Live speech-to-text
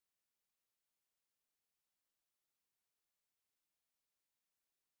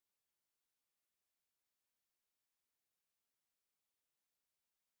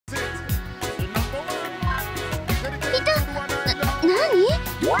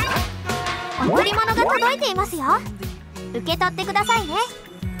が届いていますよ。受け取ってくださいね。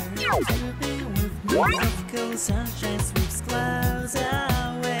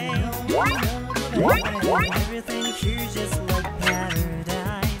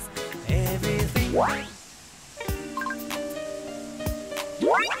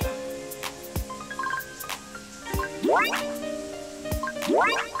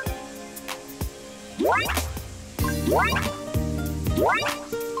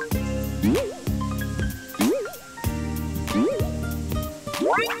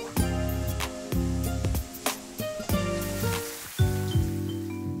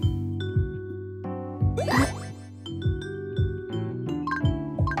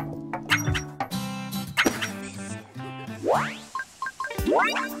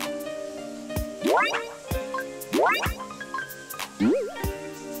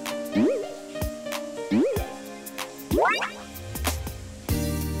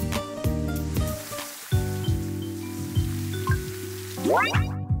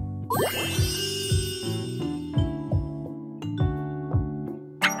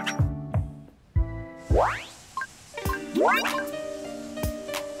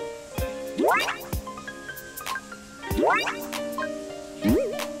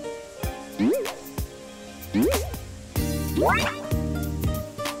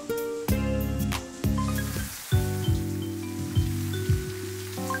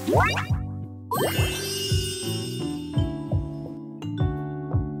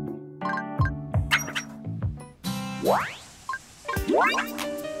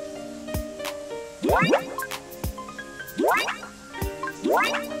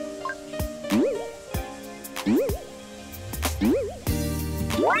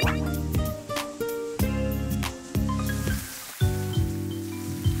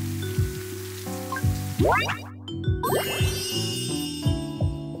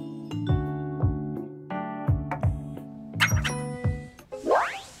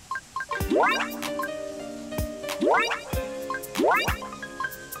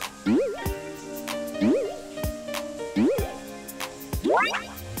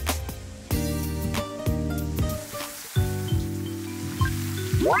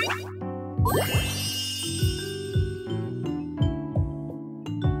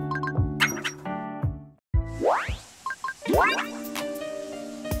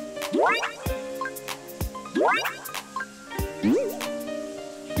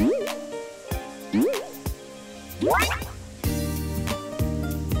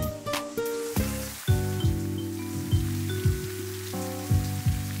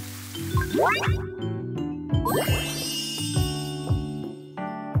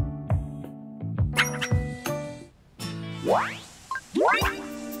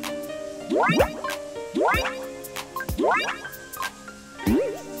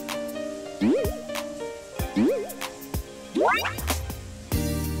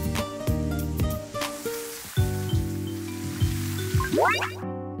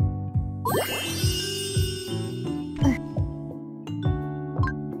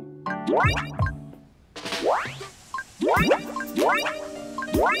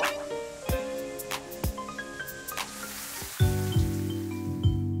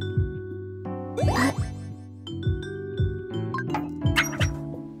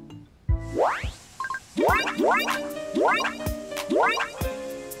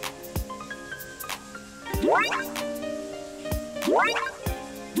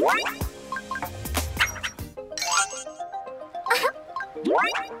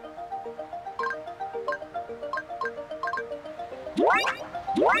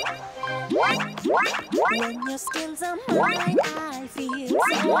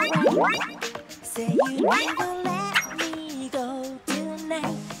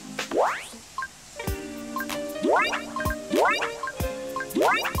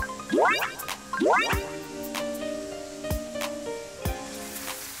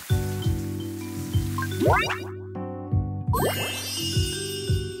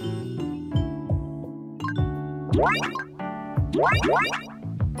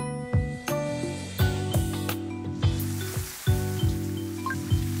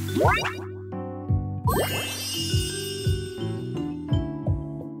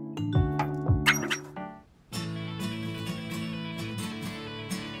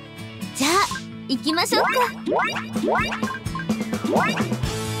じゃあ行きましょうか。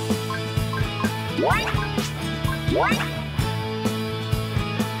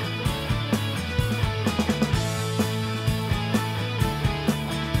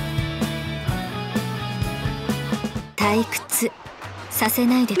退屈させ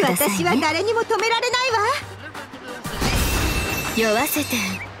ないでくださいね。私は誰にも止められないわ。酔わせて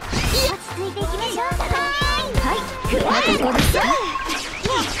ついていきましょう。はい、ここですか。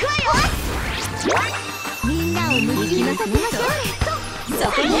みんなを無理にさせましょう。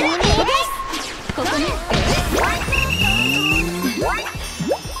そこにここね。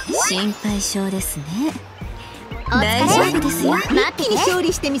心配性ですね。大丈夫ですよ。一気に勝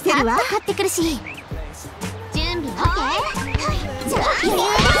利してみせるわ。勝ってくるし。準備 OK？ じゃあ決めよう。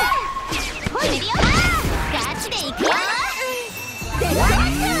ガチでいくよ。やっ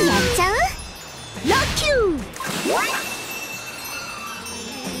ちゃう？ラッキュー。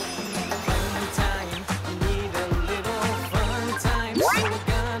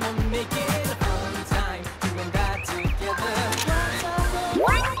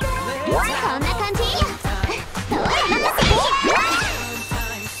こんな感じ。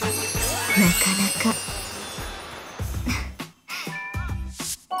なかなか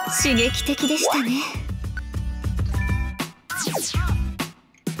刺激的でしたね。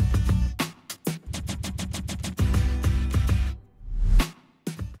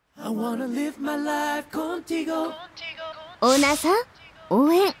オーナーさん、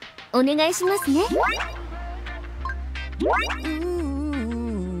応援お願いしますね。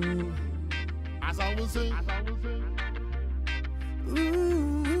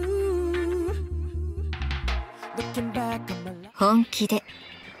本気で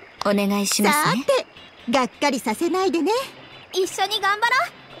お願いしますね。さて、がっかりさせないでね。一緒に頑張ろ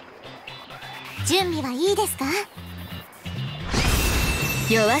う。準備はいいですか？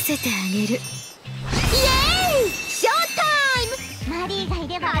酔わせてあげる。イエーイ！ショータイム！マリーがい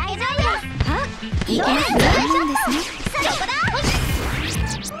れば大丈夫です。あ、いけないんですね。そこだ。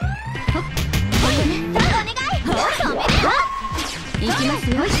お願い。止める。いきます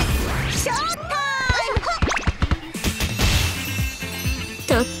よ。ショータイム！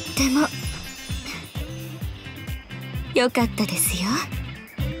とっても良かったですよ。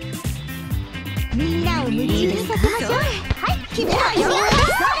みんなを夢中にさせましょう。はい、決めたよ。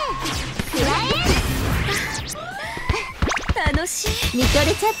楽しい。見とれ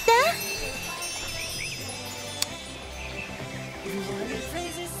ちゃった？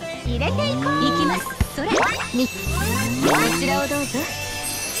入れていこう。いきます。それ。こちらをどうぞ。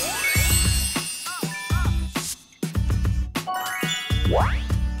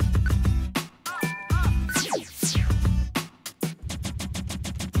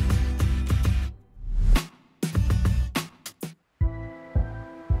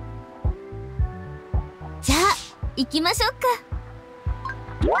じゃあ行きましょうか。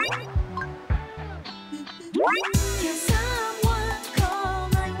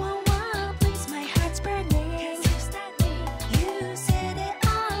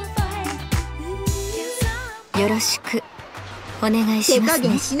よろしくお願いし手加ますね。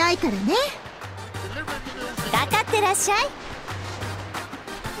減しないからね。かかってらっしゃい。わ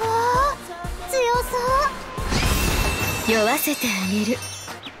あ、強そう。酔わせてあげる。イエー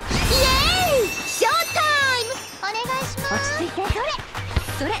イ！ショータイム！お願いします。落ち着いて。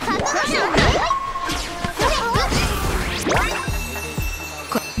それ。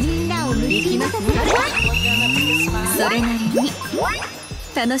みんなを無理にさせましょう。それなりに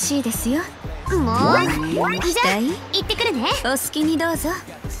楽しいですよ。もう、じゃあ行ってくるね。お好きにどうぞ。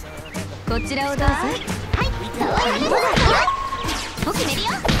こちらをどうぞ。はい、僕決めるよ。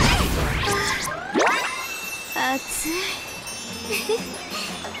熱い。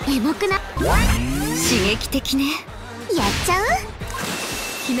エモくな。刺激的ね。やっちゃう？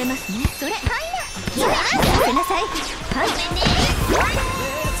決めますね。それ。じゃあさせなさい。はい。ごめんね。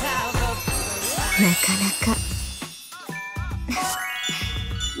なかなか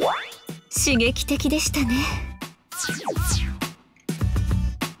刺激的でしたね。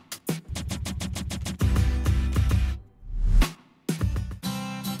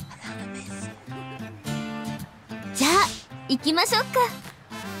じゃあ行きましょうか。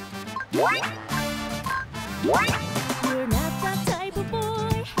You're not that type of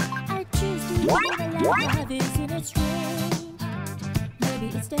boy. I choose to live a life is in a strain. Maybe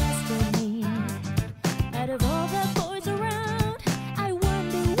it's destiny. Out of all the boys around, I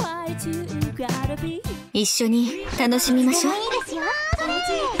wonder why two gotta be. 一緒に楽しみましょう。いいですよ。そ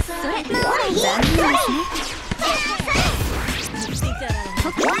れ。もういい。残念ですね。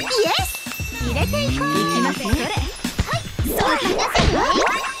イエス！入れていこう。いきますね。そうかなさいよ。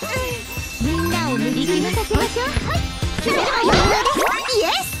みんなを無理にさせましょう。はい、決めるわよ。イエ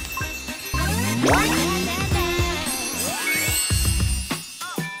ス！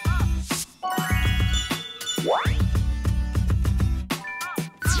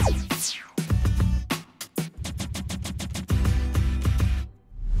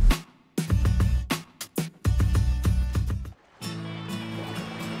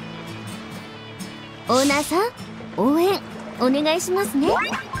オーナーさん、応援お願いしますね。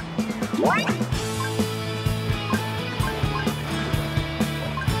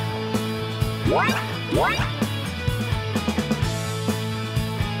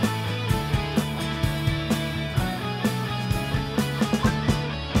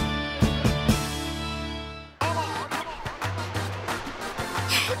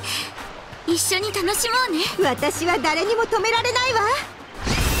一緒に楽しもうね。私は誰にも止められないわ。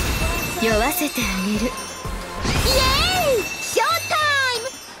酔わせてあげる。イエーイ、ショータ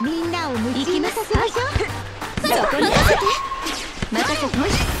イム。みんなを夢中にさせましょう。そこに任せて。任せて。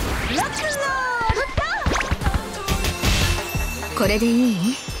ロックンロール。これでい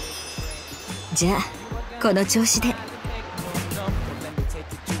い？じゃあこの調子で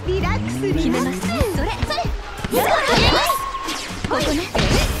リラックスリラックス。それここね。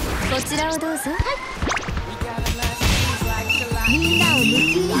こちらをどうぞ。みんなを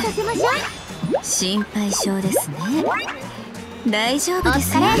夢中にさせましょう。心配性ですね。大丈夫で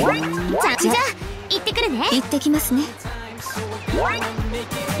すよ。じゃあ行ってくるね。行ってきますね。行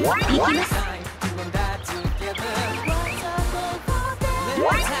きます。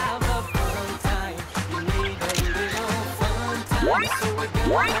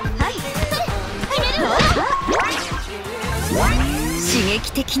刺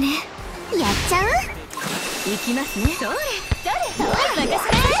激的ね。やっちゃう？行きますね。任せ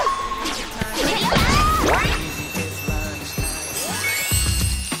て。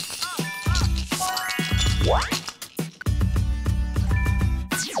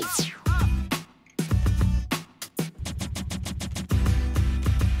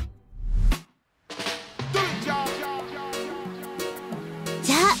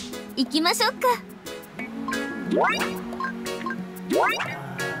じゃあ行きましょうか。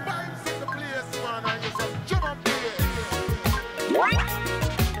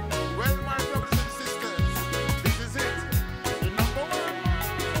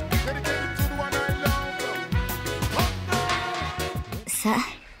さあ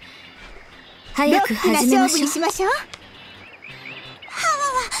早く始めましょう。しましょう。も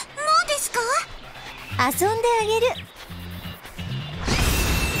うですか？遊んであげる。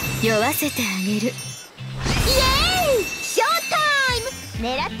酔わせてあげる。イエーイ、ショータイム。狙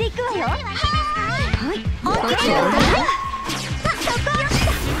っていくわよ。はい。こちらをどうぞ。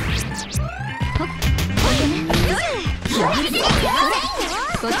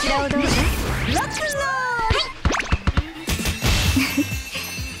こちらをどうぞ。ロックンロール。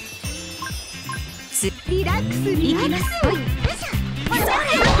リラックスリラックス。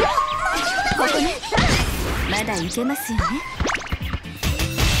ここね。まだいけますよね。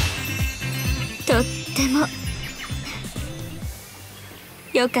とっても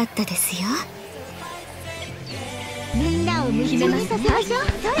良かったですよ。みんなを夢中にさせましょう。こ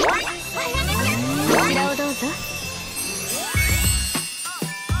ちらをどうぞ。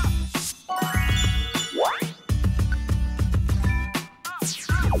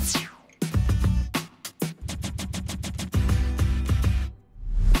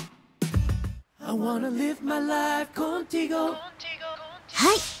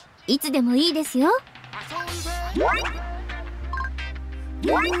はい、いつでもいいですよ。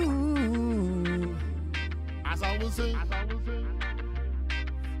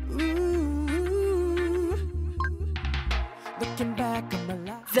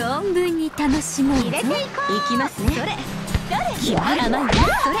存分に楽しもうぞ。行きますね。決まらないね。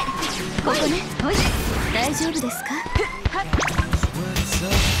ここね。大丈夫ですか？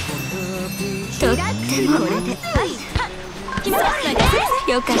とってもこれで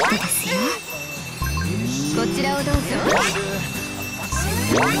よかったですよ。こちらをどうぞ。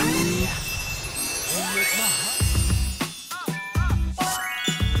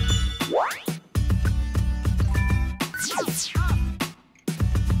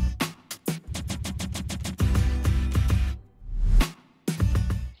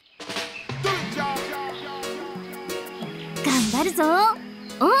頑張るぞ。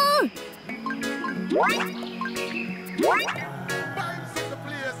おー。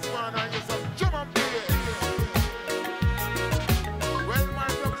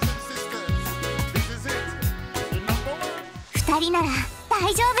2人なら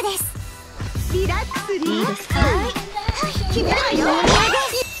大丈夫です。リラックスリラックス。決めるわよ。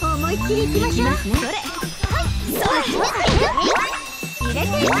思いっきりいきましょう。入れて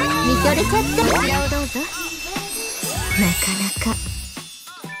見とれちゃった。こちらをどうぞ。なかなか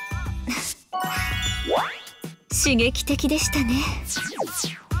刺激的でしたね。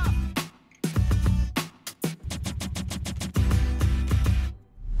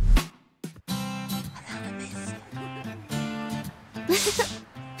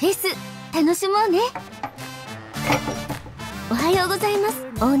フェス楽しもうね。おはようございます、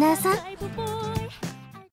オーナーさん。